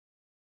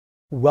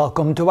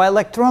Welcome to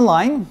iLecture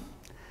Online.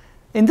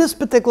 In this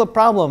particular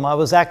problem, I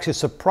was actually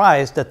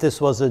surprised that this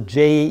was a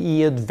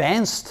JEE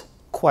advanced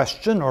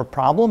question or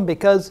problem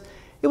because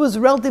it was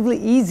relatively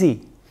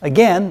easy.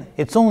 Again,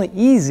 it's only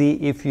easy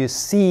if you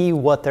see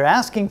what they're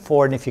asking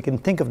for and if you can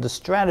think of the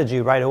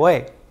strategy right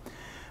away.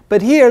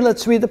 But here,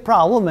 let's read the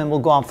problem and we'll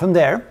go on from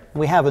there.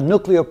 We have a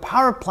nuclear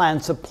power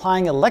plant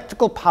supplying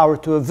electrical power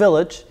to a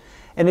village,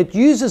 and it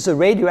uses a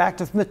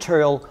radioactive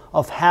material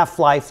of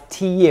half-life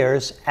T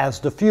years as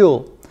the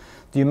fuel.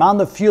 The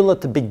amount of fuel at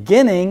the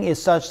beginning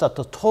is such that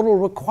the total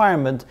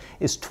requirement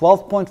is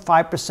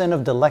 12.5%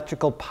 of the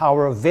electrical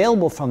power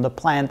available from the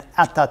plant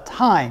at that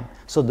time.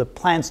 So the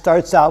plant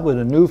starts out with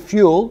a new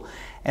fuel,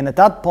 and at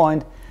that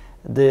point,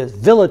 the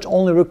village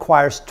only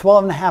requires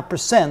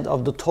 12.5%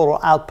 of the total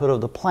output of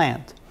the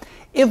plant.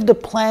 If the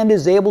plant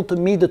is able to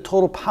meet the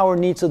total power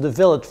needs of the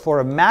village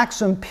for a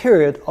maximum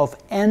period of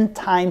n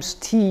times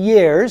t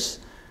years,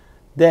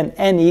 then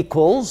n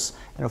equals,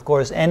 and of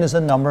course n is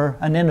a number,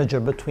 an integer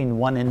between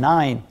 1 and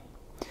 9.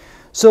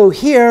 So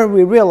here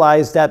we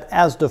realize that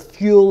as the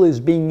fuel is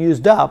being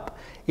used up,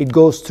 it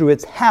goes through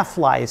its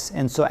half-lives,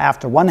 and so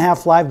after one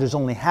half-life there's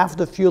only half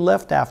the fuel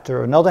left,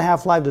 after another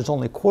half-life there's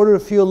only a quarter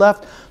of fuel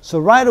left. So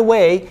right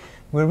away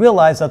we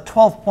realize that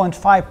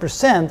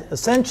 12.5%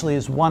 essentially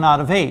is 1 out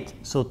of 8.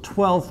 So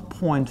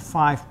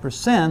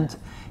 12.5%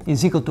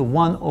 is equal to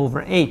 1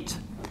 over 8.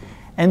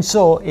 And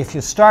so if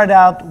you start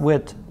out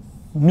with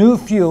new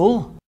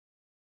fuel,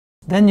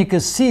 then you can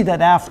see that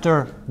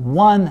after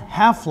one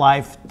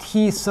half-life,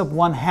 T sub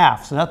 1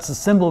 half, so that's the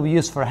symbol we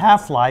use for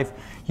half-life,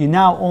 you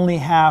now only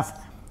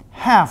have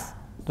half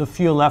the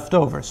fuel left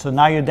over. So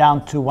now you're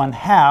down to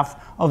 1/2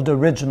 of the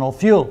original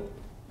fuel.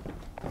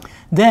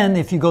 Then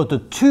if you go to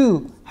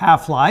 2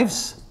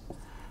 half-lives,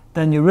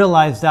 then you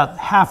realize that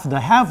half of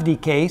the half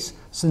decays,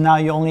 so now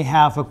you only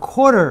have a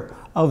quarter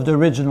of the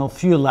original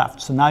fuel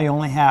left. So now you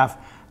only have,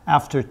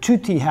 after two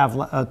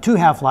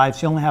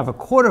half-lives, you only have a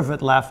quarter of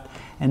it left,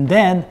 and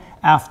then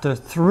after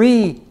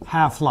 3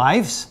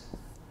 half-lives,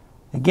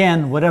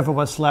 again, whatever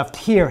was left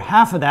here,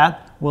 half of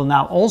that will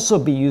now also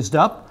be used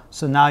up.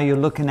 So now you're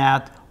looking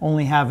at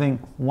only having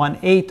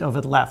 1/8 of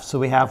it left. So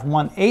we have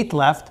 1/8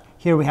 left,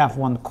 here we have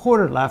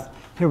 1/4 left,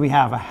 here we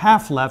have a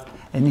half left,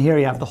 and here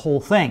you have the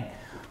whole thing.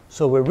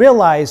 So we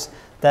realize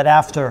that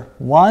after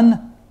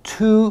 1,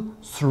 2,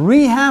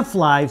 3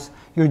 half-lives,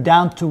 you're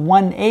down to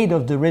 1/8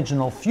 of the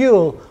original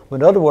fuel.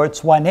 In other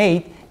words,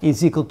 1/8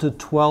 is equal to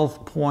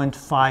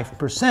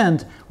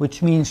 12.5%,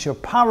 which means your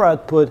power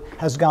output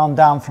has gone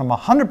down from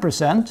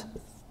 100%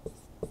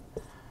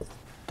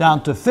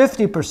 down to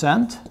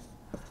 50%,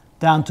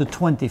 down to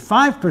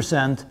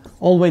 25%,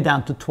 all the way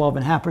down to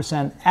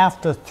 12.5%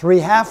 after 3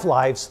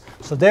 half-lives.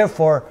 So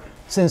therefore,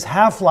 since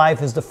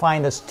half-life is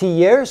defined as T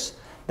years,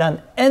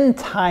 then n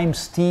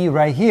times T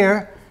right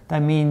here,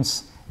 that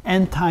means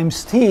n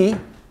times T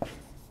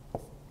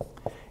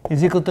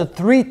is equal to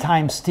 3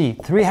 times T,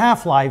 3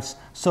 half-lives,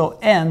 so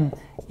n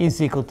is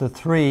equal to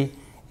 3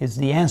 is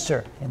the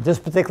answer. In this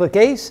particular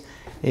case,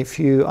 if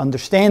you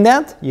understand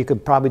that, you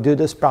could probably do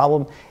this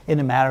problem in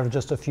a matter of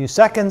just a few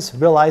seconds,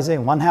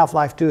 realizing 1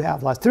 half-life, 2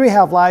 half-lives, 3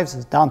 half-lives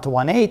is down to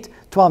 1/8,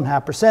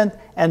 12.5%,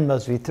 n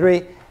must be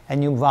 3,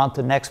 and you move on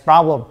to the next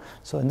problem.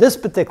 So in this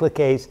particular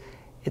case,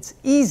 it's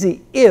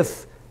easy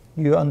if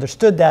you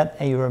understood that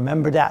and you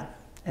remember that,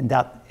 and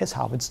that is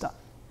how it's done.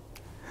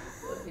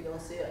 What if you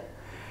don't see it?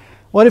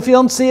 What if you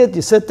don't see it?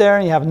 You sit there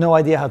and you have no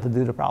idea how to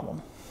do the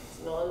problem.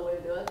 There's no other way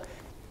to do it?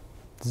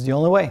 This is the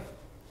only way.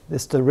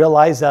 Is to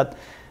realize that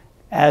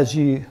as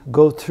you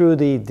go through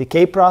the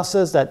decay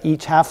process, that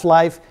each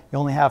half-life, you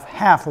only have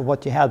half of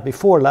what you had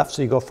before left.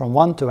 So you go from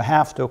 1 to a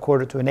half to a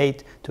quarter to an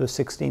 1/8 to a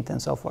 1/16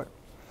 and so forth.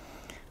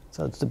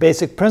 So it's the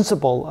basic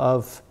principle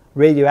of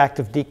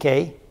radioactive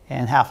decay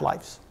and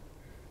half-lives.